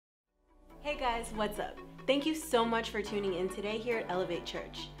Hey guys, what's up? Thank you so much for tuning in today here at Elevate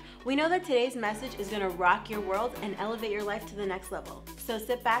Church. We know that today's message is going to rock your world and elevate your life to the next level. So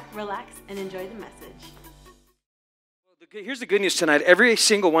sit back, relax, and enjoy the message. Here's the good news tonight. Every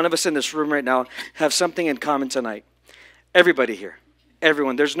single one of us in this room right now have something in common tonight. Everybody here.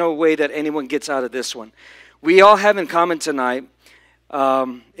 Everyone. There's no way that anyone gets out of this one. We all have in common tonight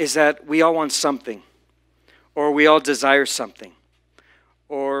is that we all want something. Or we all desire something.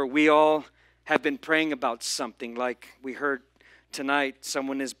 Or we all have been praying about something. Like we heard tonight,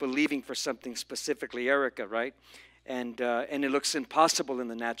 someone is believing for something specifically, Erica, right? And it looks impossible in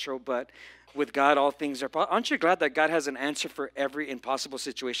the natural, but with God, all things are possible. Aren't you glad that God has an answer for every impossible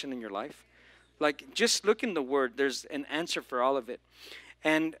situation in your life? Like, just look in the Word. There's an answer for all of it.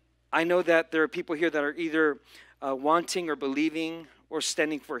 And I know that there are people here that are either wanting or believing or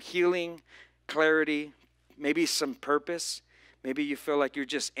standing for healing, clarity, maybe some purpose. Maybe you feel like you're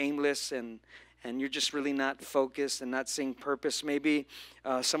just aimless and you're just really not focused and not seeing purpose. Maybe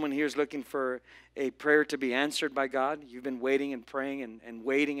someone here is looking for a prayer to be answered by God. You've been waiting and praying and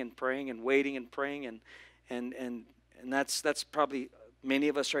waiting and praying and waiting and praying and that's probably many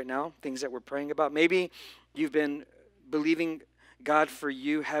of us right now, things that we're praying about. Maybe you've been believing God for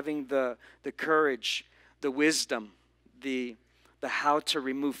you having the courage, the wisdom, the how to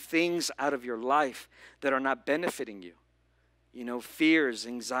remove things out of your life that are not benefiting you. You know, fears,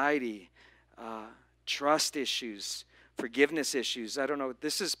 anxiety, trust issues, forgiveness issues. I don't know.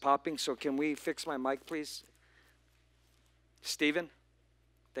 This is popping, so can we fix my mic, please? Stephen?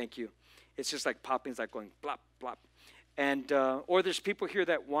 Thank you. It's just like popping. It's like going blop, blop. And, or there's people here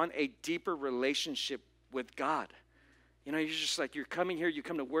that want a deeper relationship with God. You know, you're just like, you're coming here, you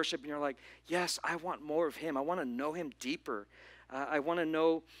come to worship, and you're like, yes, I want more of Him. I want to know Him deeper. I want to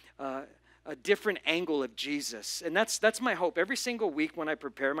know a different angle of Jesus. And that's my hope. Every single week when I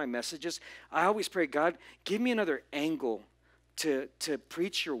prepare my messages, I always pray, God, give me another angle to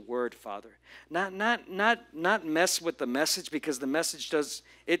preach your word, Father. Not mess with the message, because the message does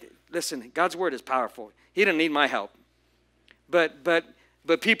it. Listen, God's word is powerful. He doesn't need my help. But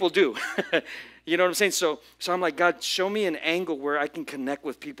people do. You know what I'm saying? So I'm like, God, show me an angle where I can connect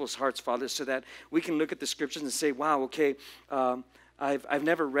with people's hearts, Father, so that we can look at the scriptures and say, wow, okay, I've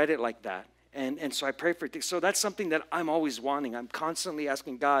never read it like that. And so I pray for it. So that's something that I'm always wanting. I'm constantly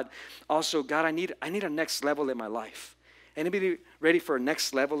asking God, also, God, I need a next level in my life. Anybody ready for a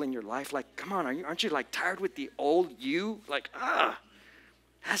next level in your life? Like, come on, aren't you like tired with the old you? Like, that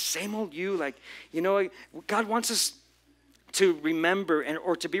same old you. Like, you know, God wants us to remember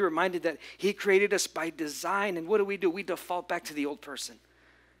or to be reminded that He created us by design. And what do? We default back to the old person.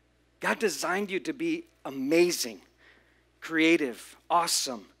 God designed you to be amazing, creative,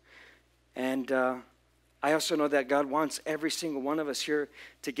 awesome. And I also know that God wants every single one of us here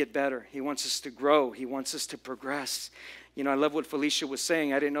to get better. He wants us to grow. He wants us to progress. You know, I love what Felicia was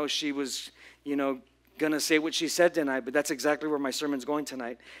saying. I didn't know she was, going to say what she said tonight, but that's exactly where my sermon's going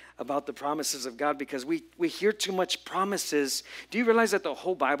tonight, about the promises of God, because we hear too much promises. Do you realize that the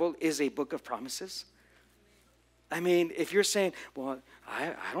whole Bible is a book of promises? I mean, if you're saying, well,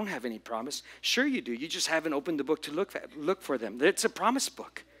 I don't have any promise. Sure you do. You just haven't opened the book to look for them. It's a promise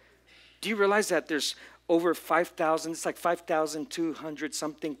book. Do you realize that there's over 5,000, it's like 5,200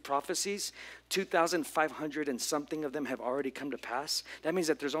 something prophecies, 2,500 and something of them have already come to pass? That means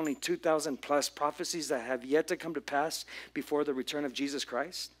that there's only 2,000 plus prophecies that have yet to come to pass before the return of Jesus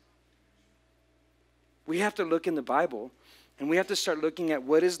Christ. We have to look in the Bible, and we have to start looking at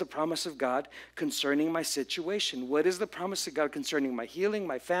what is the promise of God concerning my situation. What is the promise of God concerning my healing,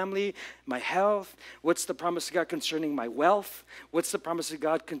 my family, my health? What's the promise of God concerning my wealth? What's the promise of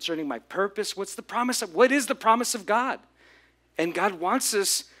God concerning my purpose? What is the promise of God? And God wants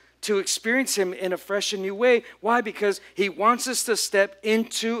us to experience Him in a fresh and new way. Why? Because He wants us to step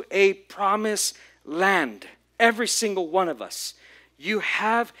into a promised land. Every single one of us. You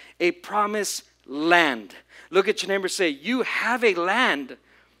have a promised land. Look at your neighbor and say, you have a land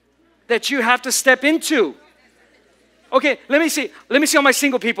that you have to step into. Okay, let me see all my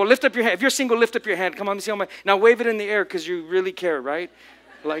single people. Lift up your hand. If you're single, lift up your hand. Come on, let me see all my. Now wave it in the air because you really care, right?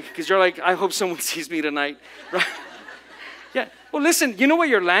 Like, because you're like, I hope someone sees me tonight. Right? Yeah. Well, listen, you know what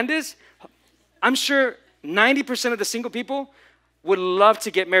your land is? I'm sure 90% of the single people would love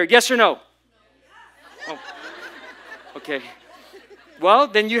to get married. Yes or no? Oh. Okay. Well,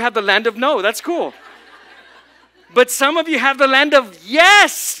 then you have the land of no. That's cool. But some of you have the land of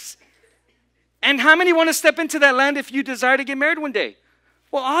yes. And how many want to step into that land if you desire to get married one day?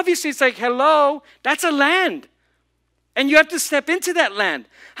 Well, obviously it's like, hello, that's a land. And you have to step into that land.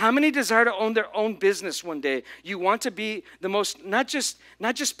 How many desire to own their own business one day? You want to be the most, not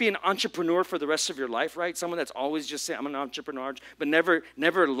just be an entrepreneur for the rest of your life, right? Someone that's always just saying, I'm an entrepreneur, but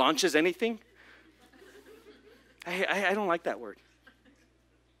never launches anything. I don't like that word.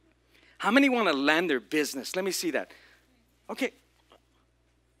 How many want to land their business? Let me see that. Okay.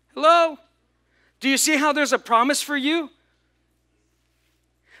 Hello? Do you see how there's a promise for you?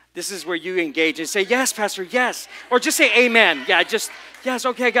 This is where you engage and say, yes, Pastor, yes. Or just say amen. Yeah, just, yes,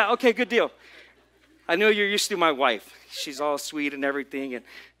 okay, God, okay, good deal. I know you're used to my wife. She's all sweet and everything.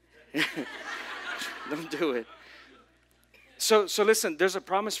 And don't do it. So listen, there's a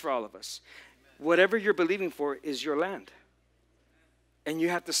promise for all of us. Whatever you're believing for is your land. And you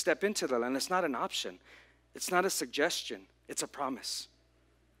have to step into the land. It's not an option. It's not a suggestion. It's a promise.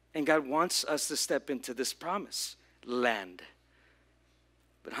 And God wants us to step into this promise, land.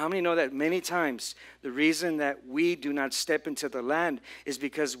 But how many know that many times the reason that we do not step into the land is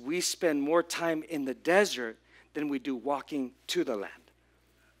because we spend more time in the desert than we do walking to the land?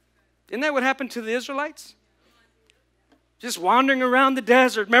 Isn't that what happened to the Israelites? Just wandering around the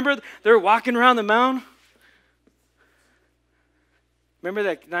desert. Remember, they're walking around the mountain. Remember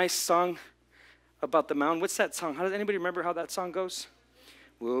that nice song about the mountain? What's that song? Does anybody remember how that song goes?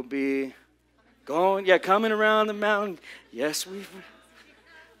 We'll be going, coming around the mountain. Yes, we've...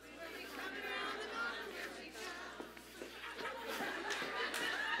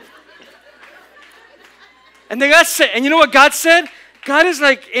 And God said, and you know what God said? God is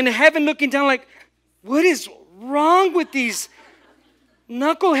like in heaven looking down like, what is wrong with these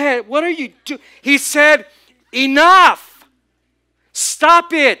knucklehead? What are you doing? He said, enough.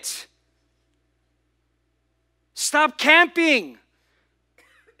 Stop it. Stop camping.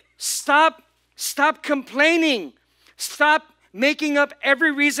 Stop complaining. Stop making up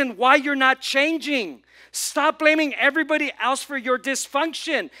every reason why you're not changing. Stop blaming everybody else for your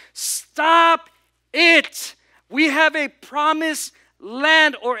dysfunction. Stop it. We have a promised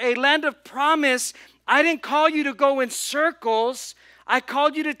land, or a land of promise. I didn't call you to go in circles. I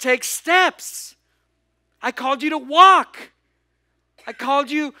called you to take steps. I called you to walk. I called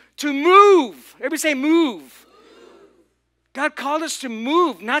you to move. Everybody say move. God called us to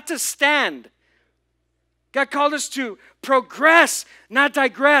move, not to stand. God called us to progress, not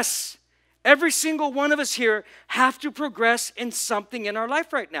digress. Every single one of us here have to progress in something in our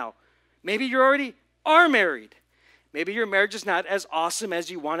life right now. Maybe you already are married. Maybe your marriage is not as awesome as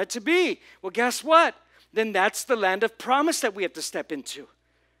you want it to be. Well, guess what? Then that's the land of promise that we have to step into.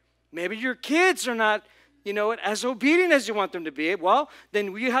 Maybe your kids are not, as obedient as you want them to be. Well,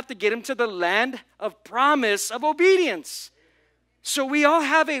 then we have to get them to the land of promise of obedience. So we all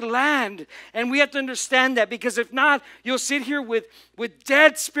have a land, and we have to understand that, because if not, you'll sit here with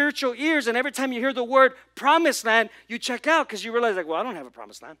dead spiritual ears, and every time you hear the word promised land, you check out because you realize, I don't have a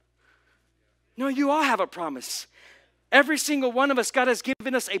promised land. No, you all have a promise. Every single one of us, God has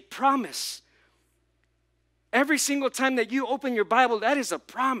given us a promise. Every single time that you open your Bible, that is a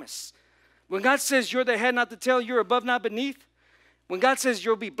promise. When God says you're the head, not the tail, you're above, not beneath. When God says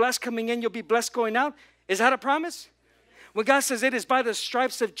you'll be blessed coming in, you'll be blessed going out, is that a promise? When God says it is by the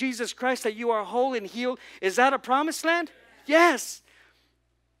stripes of Jesus Christ that you are whole and healed, is that a promised land? Yes.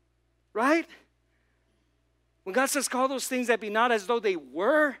 Right? When God says call those things that be not as though they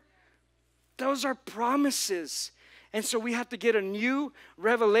were, those are promises. And so we have to get a new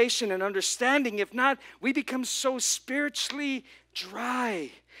revelation and understanding. If not, we become so spiritually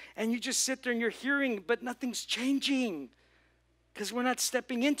dry. And you just sit there and you're hearing, but nothing's changing. Because we're not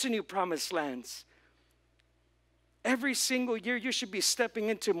stepping into new promised lands. Every single year, you should be stepping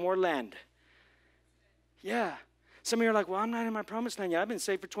into more land. Yeah. Some of you are like, well, I'm not in my promised land yet. I've been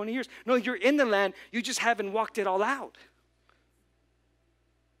saved for 20 years. No, you're in the land. You just haven't walked it all out.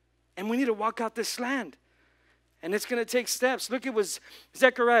 And we need to walk out this land. And it's going to take steps. Look, it was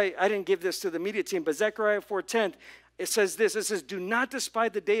Zechariah. I didn't give this to the media team, but Zechariah 4:10, it says this. It says, do not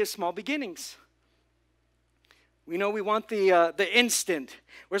despise the day of small beginnings. We know we want the instant.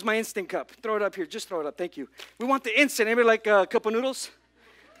 Where's my instant cup? Throw it up here. Just throw it up. Thank you. We want the instant. Anybody like a cup of noodles?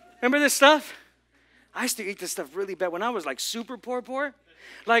 Remember this stuff? I used to eat this stuff really bad when I was like super poor.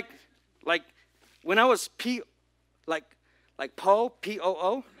 Like when I was P-O-O.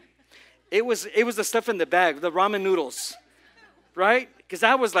 It was the stuff in the bag, the ramen noodles, right? Because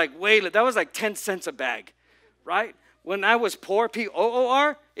that was like 10 cents a bag, right? When I was poor,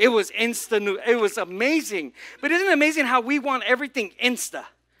 P-O-O-R, it was instant. It was amazing. But isn't it amazing how we want everything insta?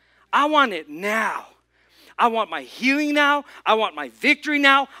 I want it now. I want my healing now. I want my victory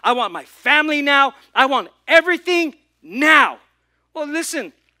now. I want my family now. I want everything now. Well,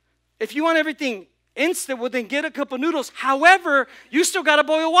 listen, if you want everything Instant, well, then get a cup of noodles. However, you still got to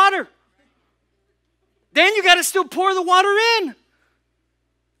boil water. Then you got to still pour the water in.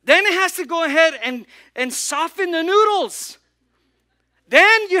 Then it has to go ahead and soften the noodles.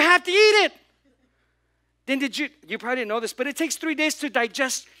 Then you have to eat it. Then you probably didn't know this, but it takes 3 days to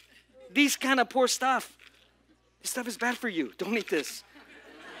digest these kind of poor stuff. This stuff is bad for you. Don't eat this.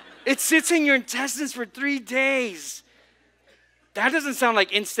 It sits in your intestines for 3 days. That doesn't sound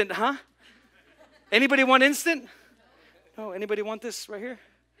like instant, huh? Anybody want instant? No, anybody want this right here?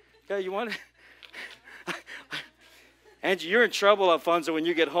 Yeah, you want it? Angie, you're in trouble, Alfonso, when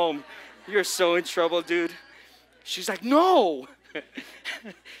you get home. You're so in trouble, dude. She's like, no.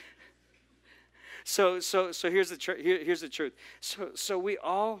 So here's the truth. So we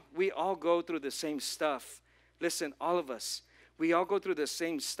all go through the same stuff. Listen, all of us, we all go through the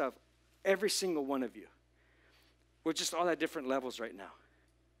same stuff. Every single one of you. We're just all at different levels right now.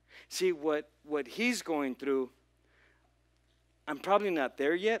 See, what he's going through, I'm probably not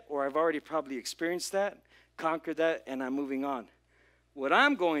there yet, or I've already probably experienced that, conquered that, and I'm moving on. What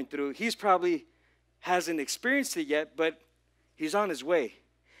I'm going through, he's probably hasn't experienced it yet, but he's on his way.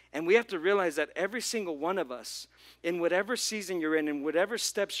 And we have to realize that every single one of us, in whatever season you're in whatever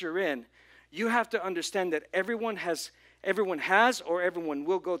steps you're in, you have to understand that everyone has or everyone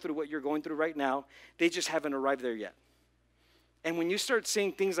will go through what you're going through right now. They just haven't arrived there yet. And when you start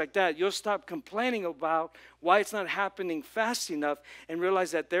seeing things like that, you'll stop complaining about why it's not happening fast enough and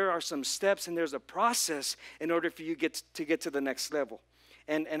realize that there are some steps and there's a process in order for you to get to the next level.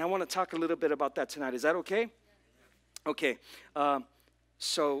 And I want to talk a little bit about that tonight. Is that okay? Okay.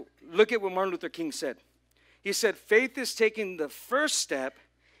 So look at what Martin Luther King said. He said, faith is taking the first step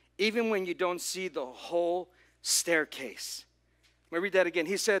even when you don't see the whole staircase. Let me read that again.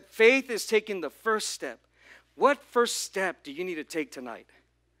 He said, faith is taking the first step. What first step do you need to take tonight?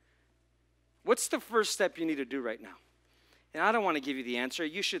 What's the first step you need to do right now? And I don't want to give you the answer.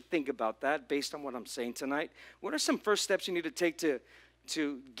 You should think about that based on what I'm saying tonight. What are some first steps you need to take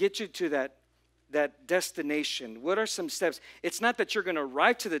to get you to that destination? What are some steps? It's not that you're going to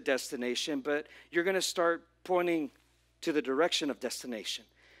arrive to the destination, but you're going to start pointing to the direction of destination.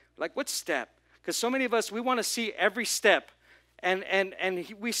 Like what step? Because so many of us, we want to see every step. And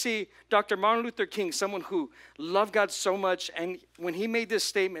we see Dr. Martin Luther King, someone who loved God so much. And when he made this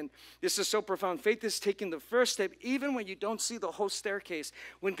statement, this is so profound. Faith is taking the first step, even when you don't see the whole staircase.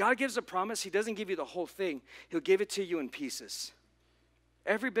 When God gives a promise, he doesn't give you the whole thing. He'll give it to you in pieces.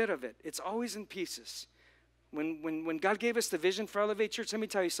 Every bit of it. It's always in pieces. When God gave us the vision for Elevate Church, let me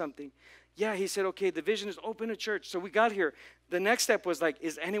tell you something. Yeah, he said, okay, the vision is open a church. So we got here. The next step was like,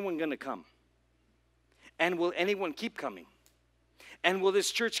 is anyone going to come? And will anyone keep coming? And will this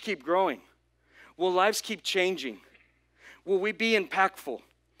church keep growing? Will lives keep changing? Will we be impactful?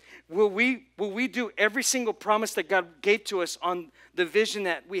 Will we do every single promise that God gave to us on the vision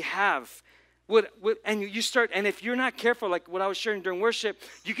that we have? And you start, and if you're not careful, like what I was sharing during worship,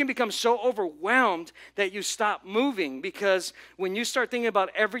 you can become so overwhelmed that you stop moving, because when you start thinking about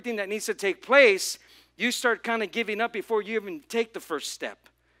everything that needs to take place, you start kind of giving up before you even take the first step.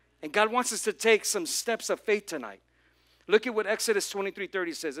 And God wants us to take some steps of faith tonight. Look at what Exodus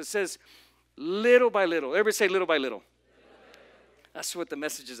 23:30 says. It says, little by little. Everybody say little by little. That's what the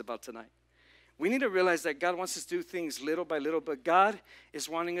message is about tonight. We need to realize that God wants us to do things little by little, but God is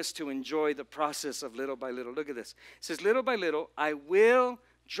wanting us to enjoy the process of little by little. Look at this. It says, little by little, I will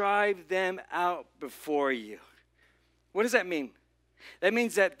drive them out before you. What does that mean? That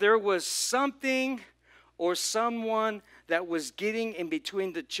means that there was something or someone that was getting in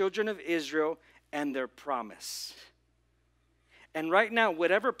between the children of Israel and their promise. And right now,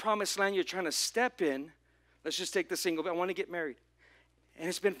 whatever promised land you're trying to step in, let's just take the single, I want to get married. And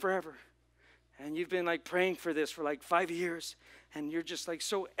it's been forever. And you've been like praying for this for like 5 years. And you're just like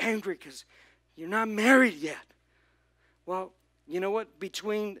so angry because you're not married yet. Well, you know what?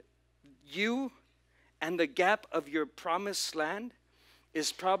 Between you and the gap of your promised land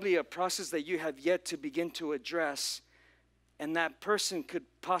is probably a process that you have yet to begin to address. And that person could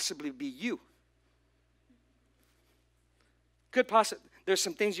possibly be you. There's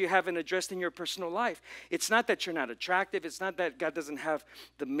some things you haven't addressed in your personal life. It's not that you're not attractive. It's not that God doesn't have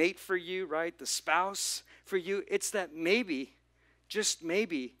the mate for you, right? The spouse for you. It's that maybe, just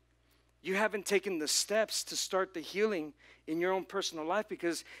maybe, you haven't taken the steps to start the healing in your own personal life,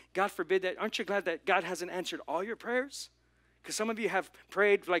 because God forbid that. Aren't you glad that God hasn't answered all your prayers? Because some of you have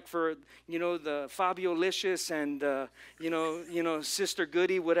prayed like for, the Fabio Licious and, Sister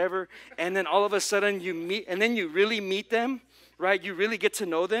Goody, whatever. And then all of a sudden you meet, and then you really meet them, right? You really get to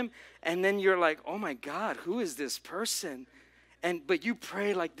know them. And then you're like, oh my God, who is this person? but you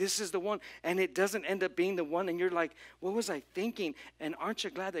pray like this is the one, and it doesn't end up being the one, and you're like, what was I thinking? And aren't you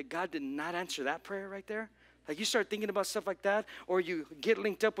glad that God did not answer that prayer right there? Like you start thinking about stuff like that, or you get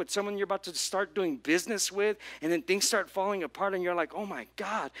linked up with someone you're about to start doing business with, and then things start falling apart, and you're like, oh my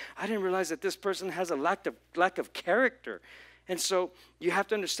God, I didn't realize that this person has a lack of character. And so you have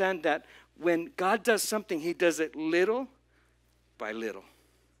to understand that when God does something, he does it little by little.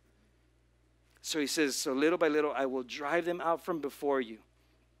 So he says, so little by little, I will drive them out from before you.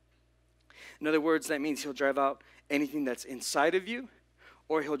 In other words, that means he'll drive out anything that's inside of you,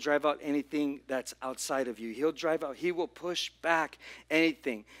 or he'll drive out anything that's outside of you. He will push back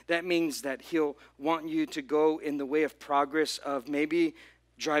anything. That means that he'll want you to go in the way of progress of maybe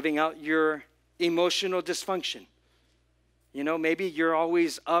driving out your emotional dysfunction. You know, maybe you're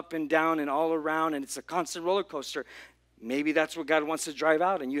always up and down and all around, and it's a constant roller coaster. Maybe that's what God wants to drive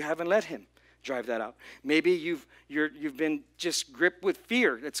out, and you haven't let him drive that out. Maybe you've been just gripped with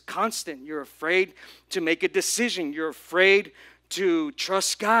fear. It's constant. You're afraid to make a decision. You're afraid to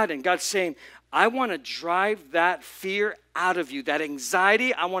trust God, and God's saying, I want to drive that fear out of you, that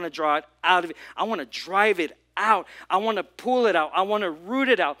anxiety. I want to draw it out of you. I want to drive it out. I want to pull it out. I want to root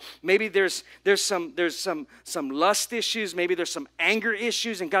it out. Maybe there's some lust issues. Maybe there's some anger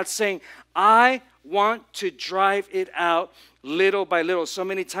issues, and God's saying, I want to drive it out little by little. So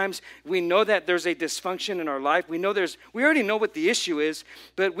many times we know that there's a dysfunction in our life. We already know what the issue is,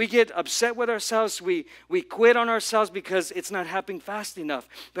 but we get upset with ourselves. We quit on ourselves because it's not happening fast enough.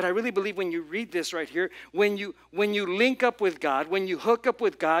 But I really believe when you read this right here, when you link up with God, when you hook up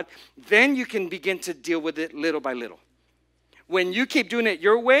with God, then you can begin to deal with it little by little. When you keep doing it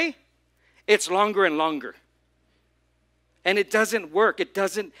your way, it's longer and longer. And it doesn't work.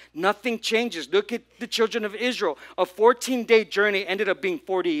 Nothing changes. Look at the children of Israel. A 14-day journey ended up being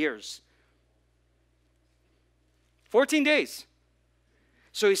 40 years. 14 days.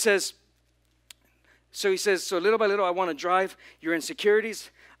 So he says, so little by little, I want to drive your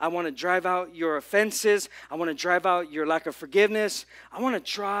insecurities. I want to drive out your offenses. I want to drive out your lack of forgiveness. I want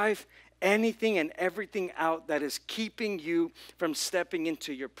to drive anything and everything out that is keeping you from stepping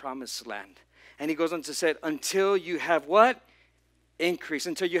into your promised land. And he goes on to say, until you have what? Increase.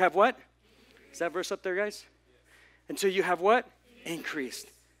 Until you have what? Is that verse up there, guys? Until you have what? Increased.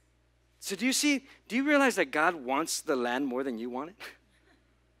 So do you realize that God wants the land more than you want it?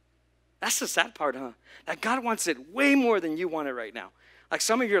 That's the sad part, huh? That God wants it way more than you want it right now. Like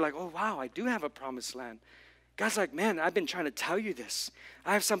some of you are like, oh, wow, I do have a promised land. God's like, man, I've been trying to tell you this.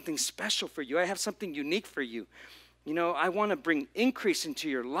 I have something special for you. I have something unique for you. You know, I want to bring increase into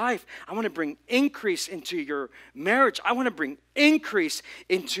your life. I want to bring increase into your marriage. I want to bring increase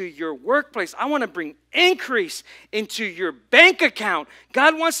into your workplace. I want to bring increase into your bank account.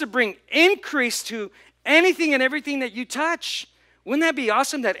 God wants to bring increase to anything and everything that you touch. Wouldn't that be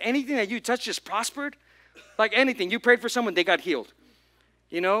awesome that anything that you touch just prospered? Like anything. You prayed for someone, they got healed.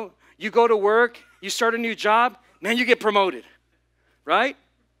 You know, you go to work, you start a new job, man, you get promoted. Right?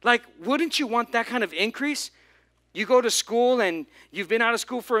 Like, wouldn't you want that kind of increase? You go to school and you've been out of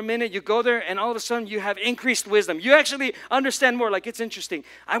school for a minute. You go there and all of a sudden you have increased wisdom. You actually understand more. Like, it's interesting.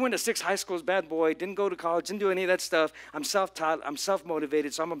 I went to 6 high schools, bad boy, didn't go to college, didn't do any of that stuff. I'm self-taught. I'm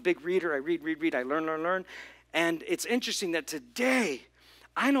self-motivated. So I'm a big reader. I read. I learn. And it's interesting that today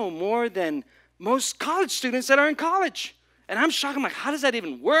I know more than most college students that are in college. And I'm shocked. I'm like, how does that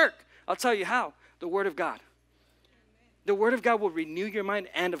even work? I'll tell you how. The Word of God. The Word of God will renew your mind,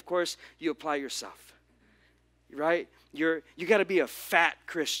 and of course, you apply yourself. Right? You got to be a fat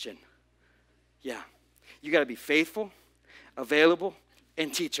Christian. Yeah. You got to be faithful, available,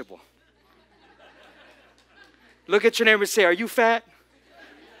 and teachable. Look at your neighbor and say, are you fat?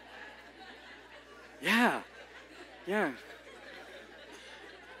 Yeah. Yeah.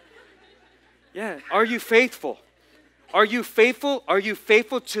 Yeah. Are you faithful? Are you faithful? Are you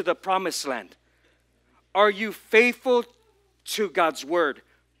faithful to the promised land? Are you faithful to God's word?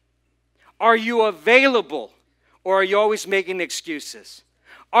 Are you available? Or are you always making excuses?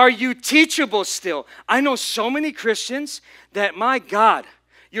 Are you teachable still? I know so many Christians that, my God,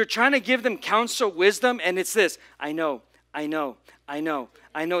 you're trying to give them counsel, wisdom, and it's this, I know.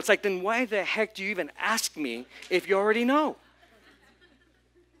 It's like, then why the heck do you even ask me if you already know?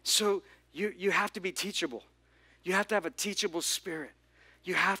 So you have to be teachable. You have to have a teachable spirit.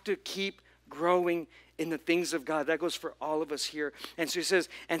 You have to keep growing in the things of God. That goes for all of us here. And so he says,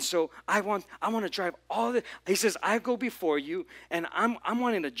 and so I want to drive all the, he says, I go before you, and I'm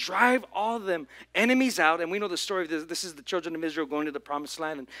wanting to drive all them enemies out. And we know the story of this. This is the children of Israel going to the promised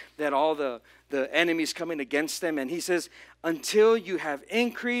land, and that all the enemies coming against them. And he says, until you have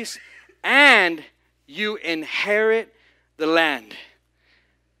increased and you inherit the land.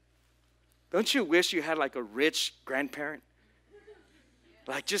 Don't you wish you had like a rich grandparent?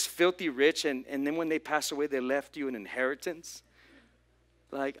 Like just filthy rich, and then when they pass away, they left you an inheritance?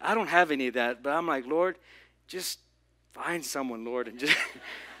 Like, I don't have any of that, but I'm like, Lord, just find someone, Lord, and just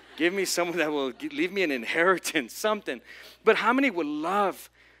give me someone that will leave me an inheritance, something. But how many would love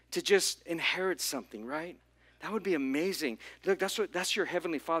to just inherit something, right? That would be amazing. Look, that's your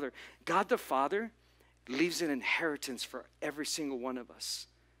heavenly Father. God the Father leaves an inheritance for every single one of us.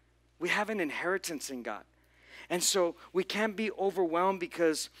 We have an inheritance in God. And so we can't be overwhelmed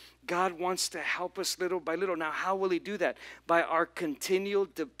because God wants to help us little by little. Now, how will he do that? By our continual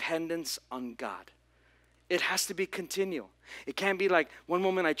dependence on God. It has to be continual. It can't be like one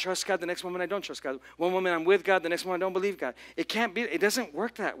moment I trust God, the next moment I don't trust God. One moment I'm with God, the next moment I don't believe God. It can't be. It doesn't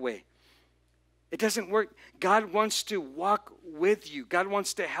work that way. It doesn't work. God wants to walk with you. God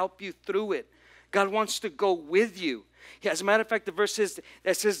wants to help you through it. God wants to go with you. As a matter of fact, the verse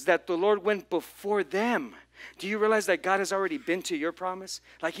says that the Lord went before them. Do you realize that God has already been to your promise?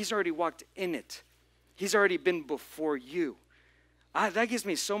 Like he's already walked in it. He's already been before you. That gives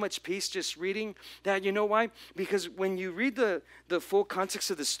me so much peace just reading that. You know why? Because when you read the full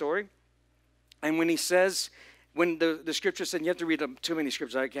context of the story, and when he says, when the scripture said, you have to read too many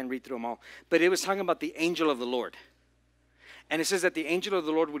scriptures, I can't read through them all, but it was talking about the angel of the Lord. And it says that the angel of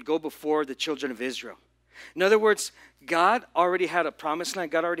the Lord would go before the children of Israel. In other words, God already had a promised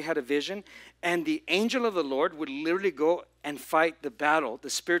land. God already had a vision. And the angel of the Lord would literally go and fight the battle, the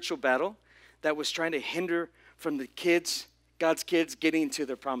spiritual battle that was trying to hinder from the kids, God's kids, getting into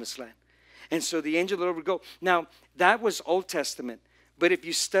their promised land. And so the angel of the Lord would go. Now, that was Old Testament. But if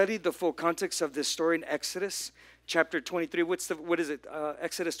you study the full context of this story in Exodus chapter 23, what is it?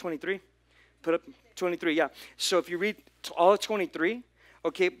 Exodus 23? Put up 23, yeah. So if you read all of 23,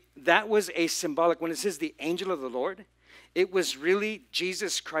 okay, that was a symbolic, when it says the angel of the Lord, it was really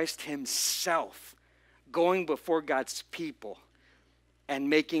Jesus Christ himself going before God's people and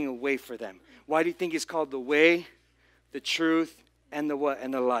making a way for them. Why do you think he's called the way, the truth, and the what?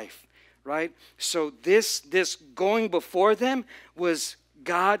 And the life, right? So this going before them was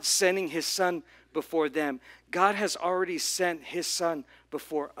God sending his son before them. God has already sent his son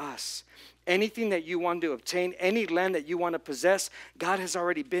before us. Anything that you want to obtain, any land that you want to possess, God has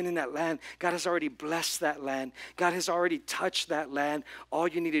already been in that land. God has already blessed that land. God has already touched that land. All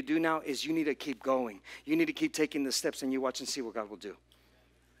you need to do now is you need to keep going. You need to keep taking the steps, and you watch and see what God will do.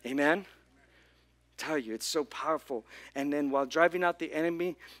 Amen? I tell you, it's so powerful. And then while driving out the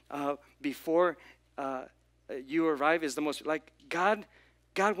enemy before you arrive is the most, like God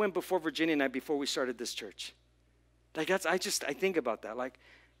went before Virginia and I before we started this church. Like I think about that. Like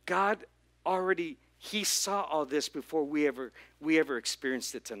God already, he saw all this before we ever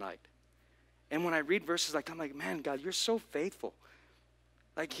experienced it tonight. And when I read verses like that, I'm like, man, God, you're so faithful.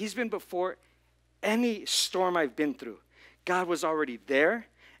 Like he's been before any storm I've been through. God was already there,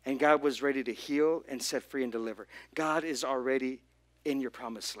 and God was ready to heal and set free and deliver. God is already in your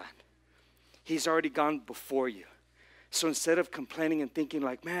promised land. He's already gone before you. So instead of complaining and thinking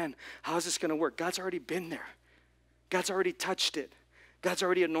like, man, how is this going to work? God's already been there. God's already touched it. God's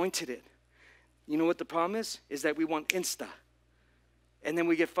already anointed it. You know what the problem is? Is that we want insta. And then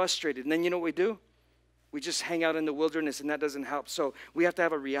we get frustrated. And then you know what we do? We just hang out in the wilderness, and that doesn't help. So we have to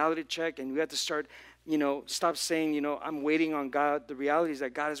have a reality check, and we have to start, stop saying, I'm waiting on God. The reality is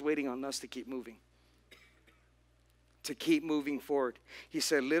that God is waiting on us to keep moving. To keep moving forward. He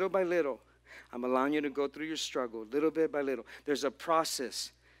said, little by little, I'm allowing you to go through your struggle, little bit by little. There's a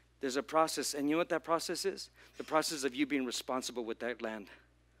process. There's a process. And you know what that process is? The process of you being responsible with that land.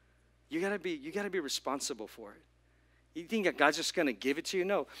 You gotta be responsible for it. You think that God's just gonna give it to you?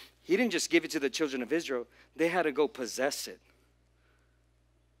 No. He didn't just give it to the children of Israel. They had to go possess it.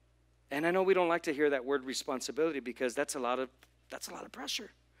 And I know we don't like to hear that word responsibility because that's a lot of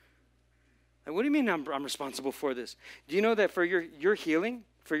pressure. Like, what do you mean I'm responsible for this? Do you know that for your healing,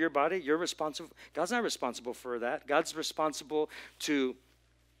 for your body, you're responsible? God's not responsible for that. God's responsible to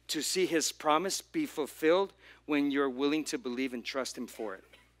see his promise be fulfilled when you're willing to believe and trust him for it.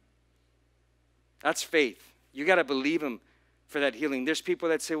 That's faith. You got to believe him for that healing. There's people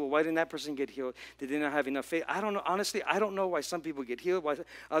that say, well, why didn't that person get healed? Did they not have enough faith? I don't know. Honestly, I don't know why some people get healed, why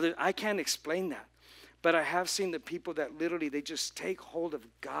others. I can't explain that. But I have seen the people that literally, they just take hold of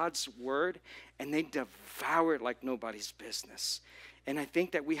God's word and they devour it like nobody's business. And I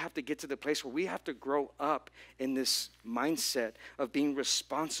think that we have to get to the place where we have to grow up in this mindset of being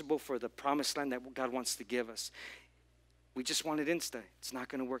responsible for the promised land that God wants to give us. We just want it instant. It's not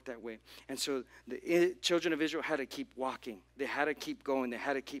going to work that way. And so the children of Israel had to keep walking. They had to keep going. They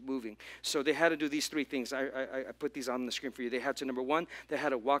had to keep moving. So they had to do these three things. I put these on the screen for you. They had to, number one, they had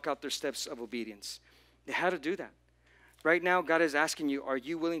to walk out their steps of obedience. They had to do that. Right now, God is asking you, are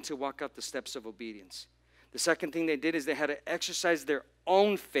you willing to walk out the steps of obedience? The second thing they did is they had to exercise their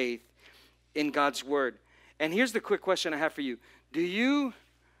own faith in God's word. And here's the quick question I have for you. Do you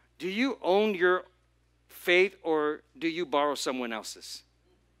own your faith, or do you borrow someone else's?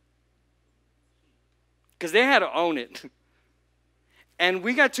 Because they had to own it. And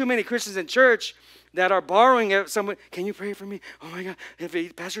we got too many Christians in church that are borrowing it. Someone, can you pray for me? Oh my God, if a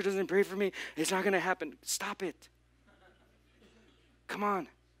pastor doesn't pray for me, it's not going to happen. Stop it. Come on.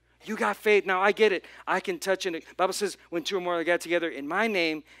 You got faith. Now I get it. I can touch it. The Bible says when two or more get together in my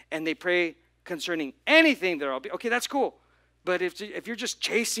name and they pray concerning anything, there I'll be. Okay, that's cool. But if you're just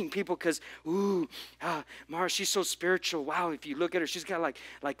chasing people because, Mara, she's so spiritual. Wow, if you look at her, she's got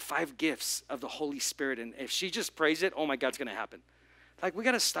like 5 gifts of the Holy Spirit. And if she just prays it, oh my God, it's going to happen. Like, we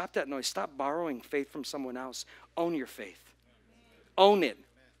got to stop that noise. Stop borrowing faith from someone else. Own your faith. Own it.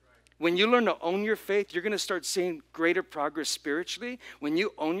 When you learn to own your faith, you're going to start seeing greater progress spiritually. When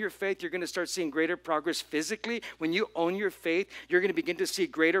you own your faith, you're going to start seeing greater progress physically. When you own your faith, you're going to begin to see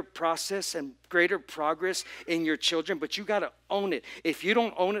greater process and greater progress in your children. But you got to own it. If you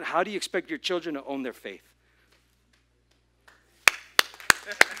don't own it, how do you expect your children to own their faith?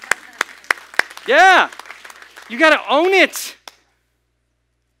 Yeah, you got to own it.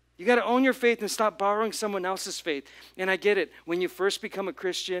 You got to own your faith and stop borrowing someone else's faith. And I get it. When you first become a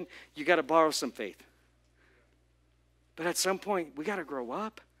Christian, you got to borrow some faith. But at some point, we got to grow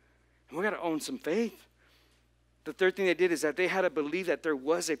up. And we got to own some faith. The third thing they did is that they had to believe that there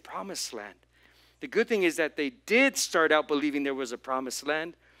was a promised land. The good thing is that they did start out believing there was a promised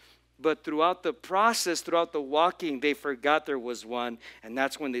land. But throughout the process, throughout the walking, they forgot there was one. And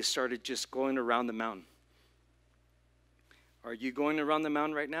that's when they started just going around the mountain. Are you going around the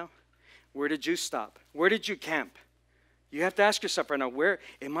mountain right now? Where did you stop? Where did you camp? You have to ask yourself right now, where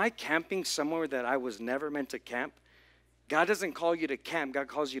am I camping somewhere that I was never meant to camp? God doesn't call you to camp. God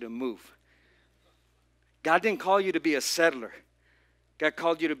calls you to move. God didn't call you to be a settler. God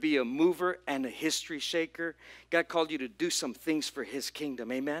called you to be a mover and a history shaker. God called you to do some things for his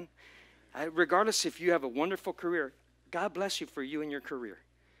kingdom. Amen? Regardless if you have a wonderful career, God bless you for you and your career.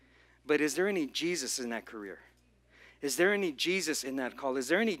 But is there any Jesus in that career? Is there any Jesus in that call? Is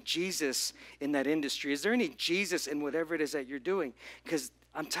there any Jesus in that industry? Is there any Jesus in whatever it is that you're doing? Because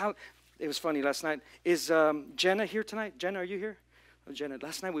I'm telling, it was funny last night. Is Jenna here tonight? Jenna, are you here? Oh, Jenna,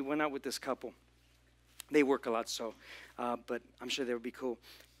 last night we went out with this couple. They work a lot, so, but I'm sure they would be cool,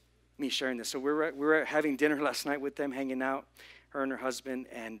 me sharing this. So we were having dinner last night with them, hanging out, her and her husband,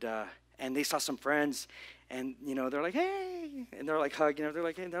 and they saw some friends, and, you know, they're like, hey, and they're like hugging her. They're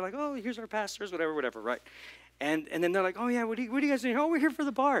like, hey, and they're like, oh, here's our pastors, whatever, right? And then they're like, oh, yeah, what do you guys do? Oh, we're here for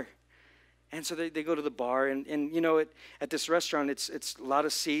the bar. And so they go to the bar. And you know, at this restaurant, it's a lot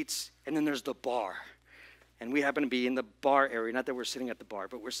of seats. And then there's the bar. And we happen to be in the bar area. Not that we're sitting at the bar,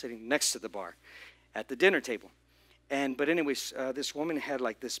 but we're sitting next to the bar at the dinner table. But anyways, this woman had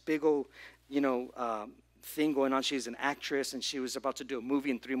like this big old, thing going on. She's an actress, and she was about to do a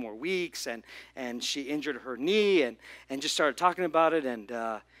movie in 3 more weeks. And she injured her knee and just started talking about it.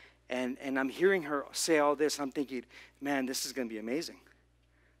 And I'm hearing her say all this. I'm thinking, man, this is going to be amazing.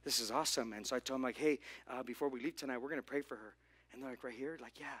 This is awesome. And so I told them, like, hey, before we leave tonight, we're going to pray for her. And they're like, right here?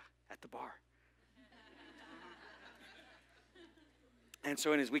 Like, yeah, at the bar. And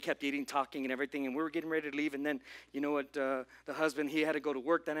so as we kept eating, talking, and everything, and we were getting ready to leave. And then, you know what, the husband, he had to go to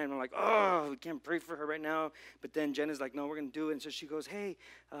work that night. And I'm like, oh, we can't pray for her right now. But then Jenna's like, no, we're going to do it. And so she goes, hey,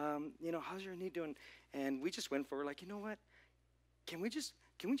 how's your knee doing? And we just went for her, like, you know what? I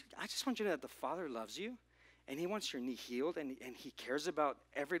just want you to know that the Father loves you, and he wants your knee healed, and he cares about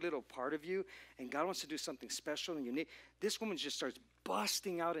every little part of you, and God wants to do something special in your knee. This woman just starts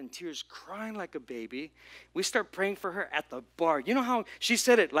busting out in tears, crying like a baby. We start praying for her at the bar. You know how she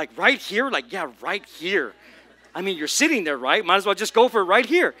said it, like right here? Like, yeah, right here. I mean, you're sitting there, right? Might as well just go for it right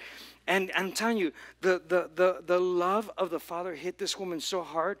here. And I'm telling you, the love of the Father hit this woman so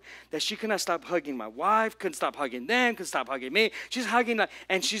hard that she could not stop hugging my wife, couldn't stop hugging them, couldn't stop hugging me. She's hugging,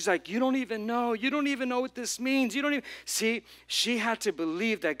 and she's like, you don't even know what this means. You don't even, see, she had to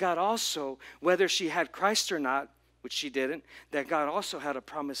believe that God also, whether she had Christ or not, which she didn't, that God also had a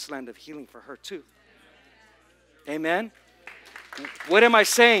promised land of healing for her too. Amen? What am I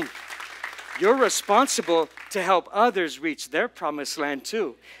saying? You're responsible to help others reach their promised land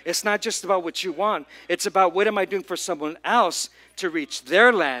too. It's not just about what you want. It's about what am I doing for someone else to reach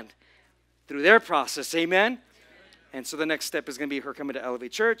their land through their process. Amen? And so the next step is going to be her coming to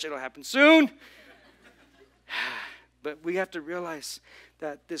Elevate Church. It'll happen soon. But we have to realize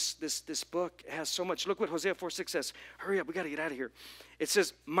that this book has so much. Look what Hosea 4:6 says. Hurry up, we got to get out of here. It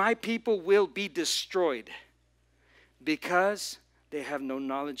says, my people will be destroyed because they have no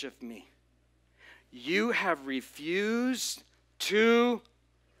knowledge of me. You have refused to.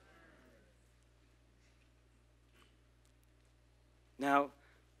 Now,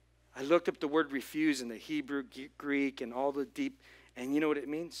 I looked up the word refuse in the Hebrew, Greek, and all the deep, and you know what it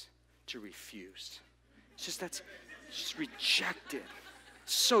means? To refuse. It's just rejected.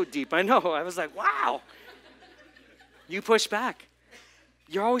 So deep. I know. I was like, wow. You push back.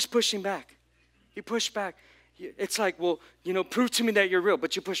 You're always pushing back. You push back. It's like, well, prove to me that you're real,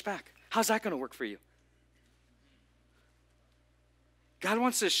 but you push back. How's that going to work for you? God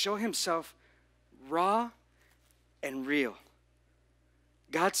wants to show himself raw and real.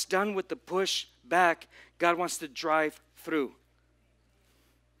 God's done with the push back. God wants to drive through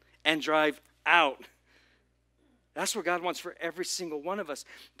and drive out. That's what God wants for every single one of us.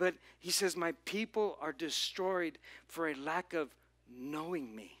 But he says, my people are destroyed for a lack of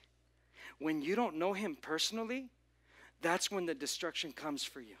knowing me. When you don't know him personally, that's when the destruction comes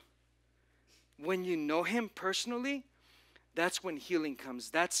for you. When you know him personally, that's when healing comes.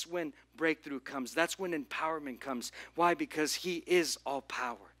 That's when breakthrough comes. That's when empowerment comes. Why? Because he is all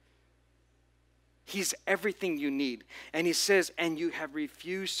power. He's everything you need. And he says, and you have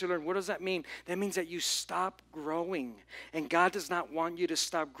refused to learn. What does that mean? That means that you stop growing. And God does not want you to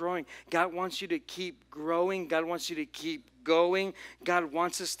stop growing. God wants you to keep growing. God wants you to keep going. God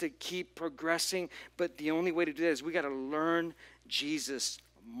wants us to keep progressing. But the only way to do that is we got to learn Jesus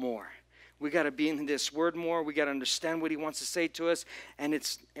more. We got to be in this word more. We got to understand what he wants to say to us. And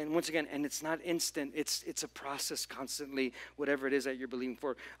once again, it's not instant. It's a process constantly, whatever it is that you're believing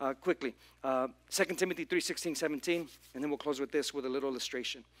for. Quickly, 2 Timothy 3:16-17, and then we'll close with this with a little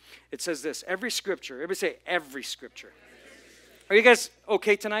illustration. It says this, every scripture, everybody say every scripture. Are you guys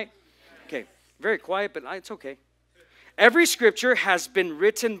okay tonight? Okay, very quiet, but it's okay. Every scripture has been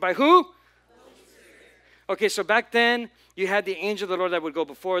written by who? Okay, so back then, you had the angel of the Lord that would go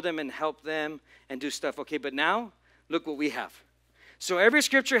before them and help them and do stuff. Okay, but now, look what we have. So every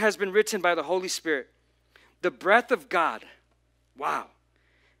scripture has been written by the Holy Spirit. The breath of God. Wow.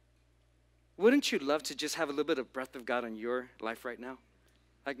 Wouldn't you love to just have a little bit of breath of God on your life right now?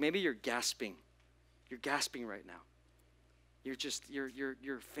 Like maybe you're gasping. You're gasping right now. You're just, your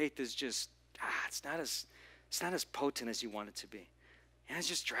faith is just, it's not as potent as you want it to be. And it's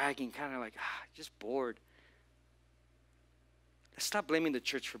just dragging, kind of like, just bored. Stop blaming the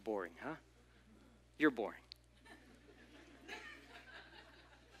church for boring, huh? You're boring.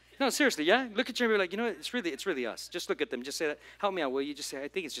 No, seriously, yeah? Look at your neighbor like, it's really us. Just look at them. Just say that. Help me out, will you? Just say, I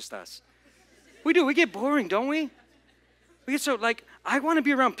think it's just us. We do. We get boring, don't we? We get so, I want to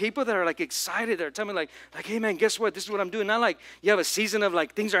be around people that are, excited. That are telling me, like, hey, man, guess what? This is what I'm doing. Not like you have a season of,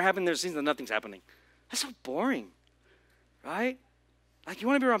 things are happening. There's a season of nothing's happening. That's so boring, right? You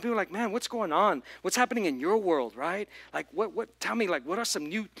want to be around people like, man, what's going on? What's happening in your world, right? Tell me, what are some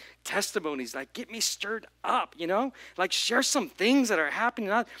new testimonies? Get me stirred up, share some things that are happening.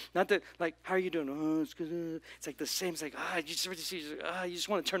 Not that, how are you doing? Oh, it's good. It's the same. It's you just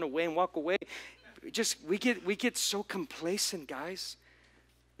want to turn away and walk away. We get so complacent, guys.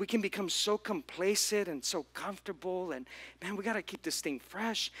 We can become so complacent and so comfortable. And, man, we got to keep this thing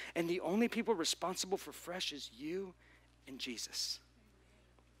fresh. And the only people responsible for fresh is you and Jesus.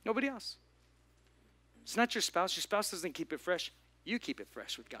 Nobody else. It's not your spouse. Your spouse doesn't keep it fresh. You keep it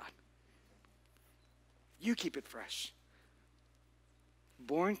fresh with God. You keep it fresh.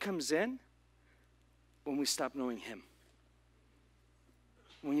 Boring comes in when we stop knowing him.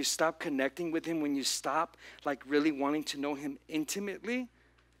 When you stop connecting with him, when you stop really wanting to know him intimately,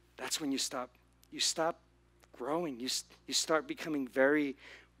 that's when you stop growing. You start becoming very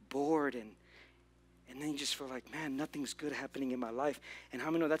bored and then you just feel like, man, nothing's good happening in my life. And how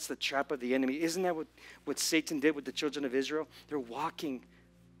many know that's the trap of the enemy? Isn't that what Satan did with the children of Israel? They're walking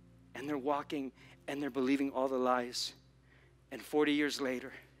and they're believing all the lies. And 40 years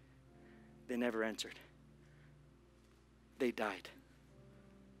later, they never entered. They died.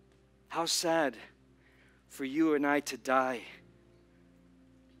 How sad for you and I to die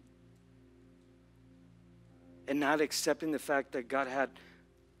and not accepting the fact that God had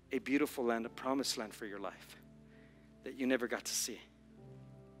a beautiful land, a promised land for your life that you never got to see.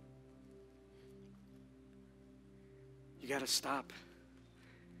 You got to stop.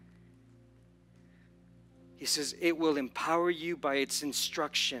 He says it will empower you by its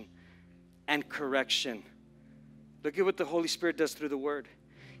instruction and correction. Look at what the Holy Spirit does through the word.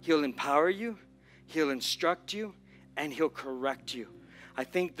 He'll empower you, he'll instruct you, and he'll correct you. I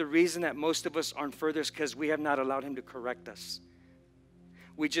think the reason that most of us aren't further is because we have not allowed him to correct us.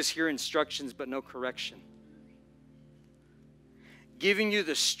 We just hear instructions but no correction. Giving you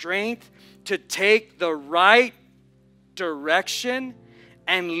the strength to take the right direction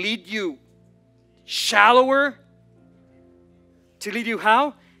and lead you shallower, to lead you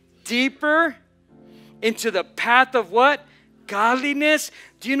how? Deeper into the path of what? Godliness.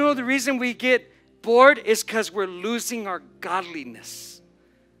 Do you know the reason we get bored is because we're losing our godliness.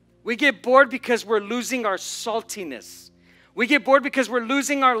 We get bored because we're losing our saltiness. We get bored because we're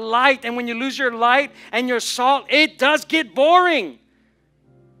losing our light. And when you lose your light and your salt, it does get boring.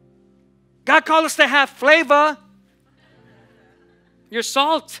 God called us to have flavor. Your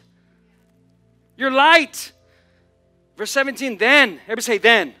salt. Your light. Verse 17, then. Everybody say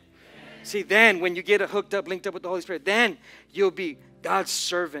then. See, then when you get hooked up, linked up with the Holy Spirit, then you'll be God's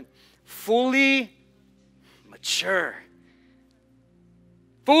servant. Fully mature.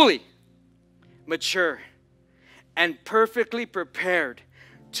 Fully mature. And perfectly prepared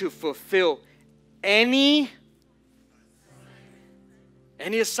to fulfill any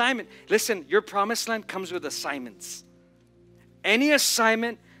assignment. Listen, your promised land comes with assignments. Any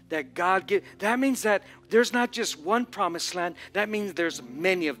assignment that God gives, that means that there's not just one promised land. That means there's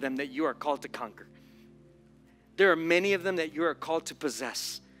many of them that you are called to conquer. There are many of them that you are called to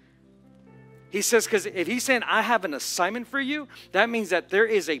possess. He says, because if he's saying, I have an assignment for you, that means that there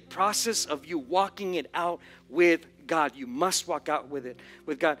is a process of you walking it out with God. You must walk out with it,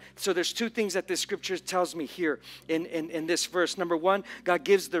 with God. So there's two things that this scripture tells me here in this verse. Number one, God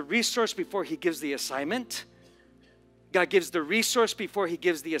gives the resource before he gives the assignment. God gives the resource before he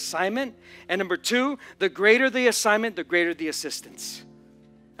gives the assignment. And number two, the greater the assignment, the greater the assistance.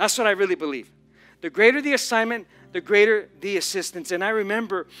 That's what I really believe. The greater the assignment, the greater the assistance. And I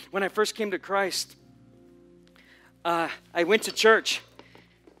remember when I first came to Christ, I went to church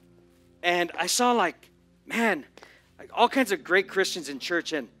and I saw like all kinds of great Christians in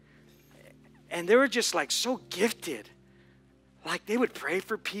church, and they were just like so gifted. Like they would pray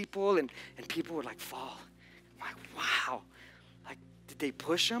for people and people would like fall. I'm like, wow. Like, did they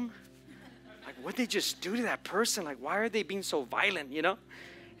push them? Like, what'd they just do to that person? Like, why are they being so violent, you know?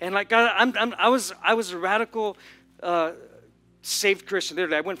 And like, I was a radical, saved Christian.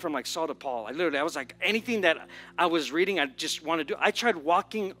 Literally, I went from like Saul to Paul. I was like, anything that I was reading, I just wanted to do. I tried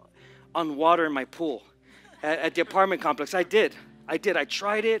walking on water in my pool at the apartment complex. I did. I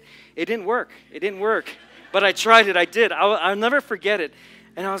tried it. It didn't work. But I tried it. I did. I'll never forget it.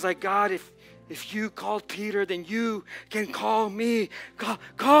 And I was like, God, if you called Peter, then you can call me.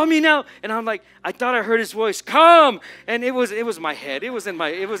 Call me now. And I'm like, I thought I heard his voice, come. And it was my head. It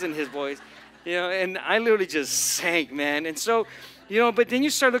wasn't his voice. You know, and I literally just sank, man. And so, you know, but then you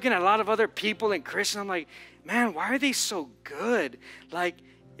start looking at a lot of other people and Christians. I'm like, man, why are they so good? Like,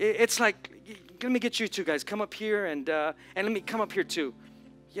 it's like, let me get you two guys. Come up here and let me come up here too.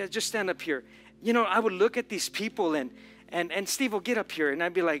 Yeah, just stand up here. You know, I would look at these people and Steve will get up here and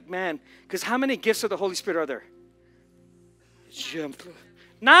I'd be like, man, because how many gifts of the Holy Spirit are there?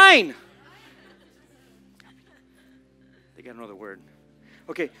 9. They got another word.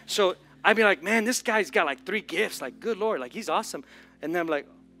 Okay, so I'd be like, man, this guy's got like 3 gifts. Like, good Lord, like he's awesome. And then I'm like,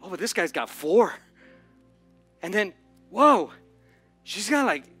 oh, but this guy's got 4. And then, whoa, she's got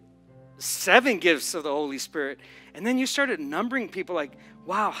like 7 gifts of the Holy Spirit. And then you started numbering people like,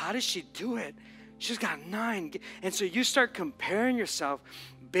 wow, how does she do it? She's got 9. And so you start comparing yourself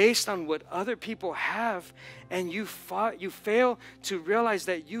based on what other people have, and you fail to realize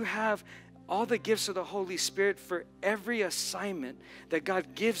that you have all the gifts of the Holy Spirit for every assignment that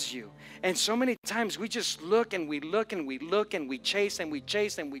God gives you. And so many times we just look and we look and we look and we chase and we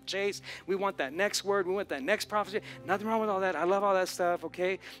chase and we chase. We want that next word. We want that next prophecy. Nothing wrong with all that. I love all that stuff,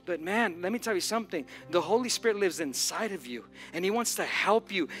 okay? But man, let me tell you something. The Holy Spirit lives inside of you, and he wants to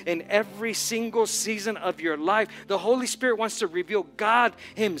help you in every single season of your life. The Holy Spirit wants to reveal God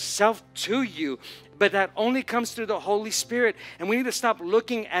himself to you, but that only comes through the Holy Spirit. And we need to stop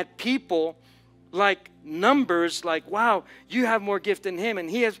looking at people like numbers, like, wow, you have more gift than him and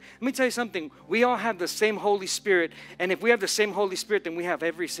he has. Let me tell you something. We all have the same Holy Spirit, and if we have the same Holy Spirit, then we have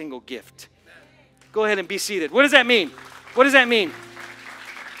every single gift. Go ahead and be seated. What does that mean? What does that mean?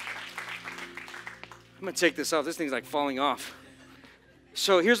 I'm going to take this off. This thing's like falling off.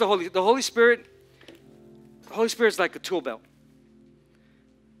 So here's the Holy Spirit. The Holy Spirit is like a tool belt.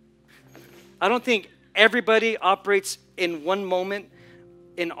 I don't think everybody operates in one moment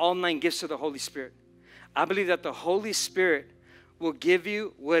in all 9 gifts of the Holy Spirit. I believe that the Holy Spirit will give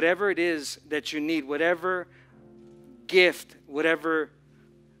you whatever it is that you need, whatever gift, whatever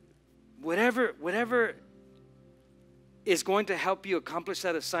is going to help you accomplish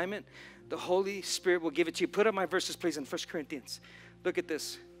that assignment, the Holy Spirit will give it to you. Put up my verses, please, in 1 Corinthians. Look at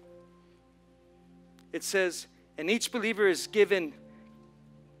this. It says, and each believer is given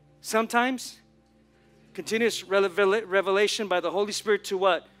sometimes continuous revelation by the Holy Spirit to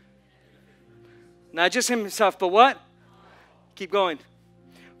what? Not just himself, but what? Keep going.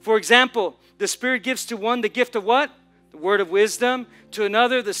 For example, the Spirit gives to one the gift of what? The word of wisdom. To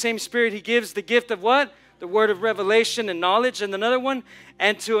another, the same Spirit, he gives the gift of what? The word of revelation and knowledge. And another one,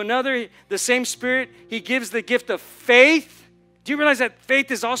 and to another, the same Spirit, he gives the gift of faith. Do you realize that faith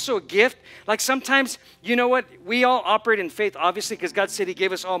is also a gift? Like sometimes, you know what? We all operate in faith, obviously, because God said he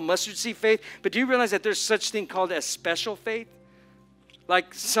gave us all mustard seed faith. But do you realize that there's such thing called as special faith?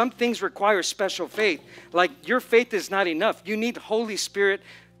 Like some things require special faith. Like your faith is not enough. You need Holy Spirit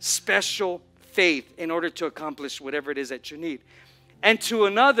special faith in order to accomplish whatever it is that you need. And to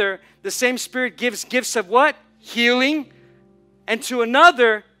another, the same Spirit gives gifts of what? Healing. And to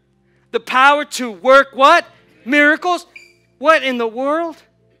another, the power to work what? Miracles. What in the world?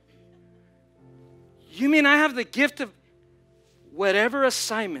 You mean I have the gift of whatever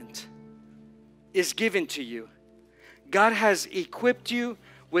assignment is given to you? God has equipped you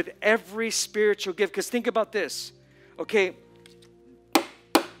with every spiritual gift. Because think about this. Okay,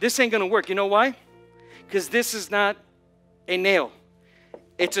 this ain't going to work. You know why? Because this is not a nail.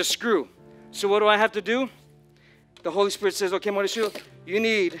 It's a screw. So what do I have to do? The Holy Spirit says, okay, Mauricio, you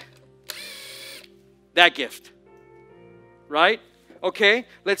need that gift. Right? Okay,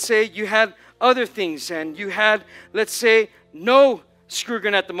 let's say you had other things and you had, let's say, no screw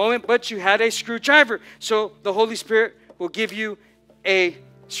gun at the moment, but you had a screwdriver. So the Holy Spirit will give you a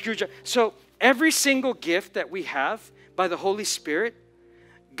screwdriver. So every single gift that we have by the Holy Spirit,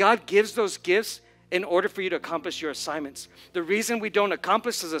 God gives those gifts in order for you to accomplish your assignments. The reason we don't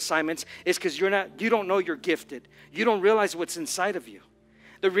accomplish those assignments is because you don't know you're gifted. You don't realize what's inside of you.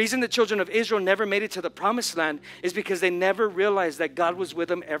 The reason the children of Israel never made it to the promised land is because they never realized that God was with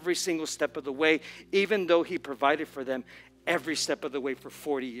them every single step of the way, even though he provided for them every step of the way for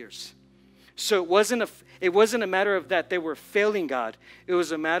 40 years. So it wasn't a matter of that they were failing God. It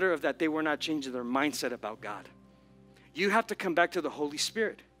was a matter of that they were not changing their mindset about God. You have to come back to the Holy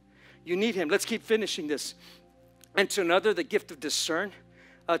Spirit. You need him. Let's keep finishing this. And to another, the gift of discern,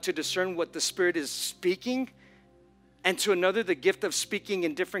 to discern what the Spirit is speaking. And to another, the gift of speaking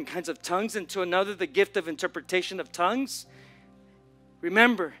in different kinds of tongues. And to another, the gift of interpretation of tongues.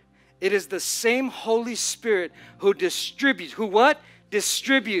 Remember, it is the same Holy Spirit who distributes. Who what?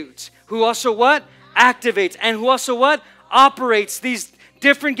 Distributes. Who also what? Activates. And who also what? Operates these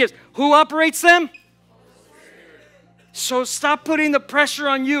different gifts. Who operates them? So stop putting the pressure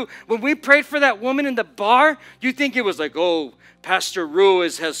on you. When we prayed for that woman in the bar, you think it was like, oh, Pastor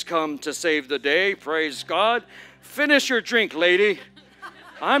Ruiz has come to save the day. Praise God. Finish your drink, lady.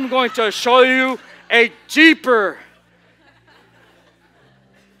 I'm going to show you a deeper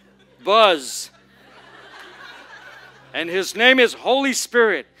buzz. And his name is Holy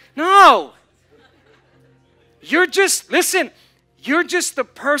Spirit. No. You're just the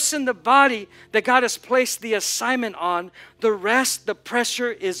person, the body that God has placed the assignment on. The rest, the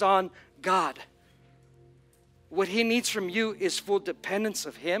pressure is on God. What he needs from you is full dependence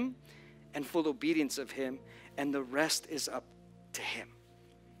of him and full obedience of him. And the rest is up to him.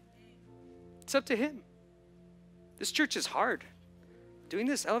 It's up to him. This church is hard. Doing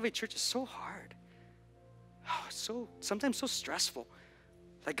this Elevate Church is so hard. Oh, it's sometimes so stressful.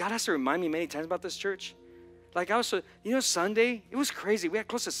 Like God has to remind me many times about this church. Like Sunday, it was crazy. We had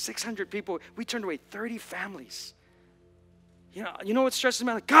close to 600 people. We turned away 30 families. You know what stresses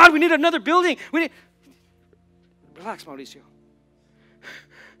me out? Like, God, we need another building. Relax, Mauricio.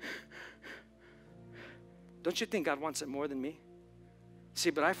 Don't you think God wants it more than me? See,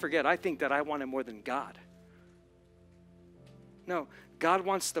 but I forget. I think that I want it more than God. No, God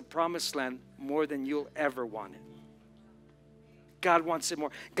wants the promised land more than you'll ever want it. God wants it more.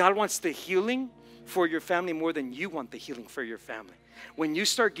 God wants the healing for your family more than you want the healing for your family. When you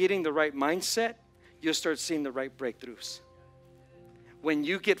start getting the right mindset, you'll start seeing the right breakthroughs. When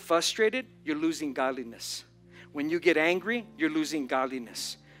you get frustrated, you're losing godliness. When you get angry, you're losing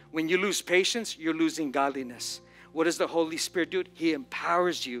godliness. When you lose patience, you're losing godliness. What does the Holy Spirit do? He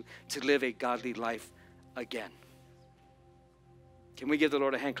empowers you to live a godly life again. Can we give the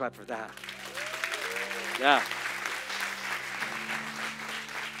Lord a hand clap for that? Yeah.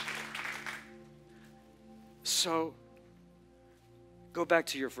 So, go back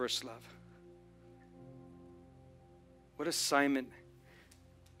to your first love. What assignment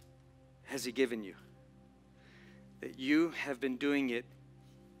has he given you? That you have been doing it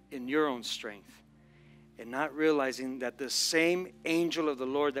in your own strength, and not realizing that the same angel of the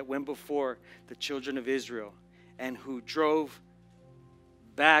Lord that went before the children of Israel and who drove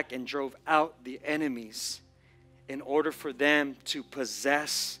back and drove out the enemies in order for them to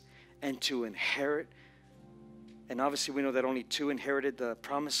possess and to inherit. And obviously we know that only two inherited the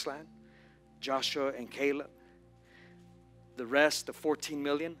promised land, Joshua and Caleb. The rest, the 14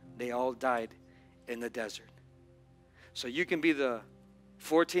 million, they all died in the desert. So you can be the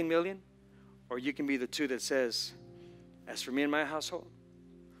 14 million, or you can be the two that says, as for me and my household,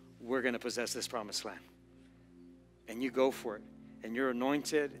 we're going to possess this promised land. And you go for it. And you're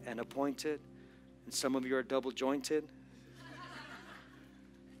anointed and appointed. And some of you are double jointed.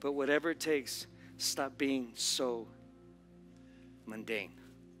 But whatever it takes, stop being so mundane.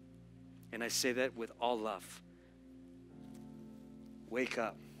 And I say that with all love. Wake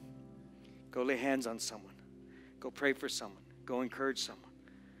up. Go lay hands on someone. Go pray for someone. Go encourage someone.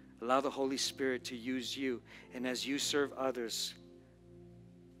 Allow the Holy Spirit to use you. And as you serve others,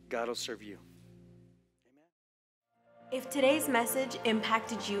 God will serve you. Amen. If today's message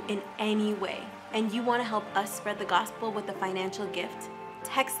impacted you in any way and you want to help us spread the gospel with a financial gift,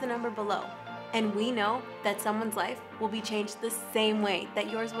 text the number below. And we know that someone's life will be changed the same way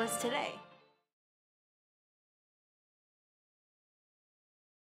that yours was today.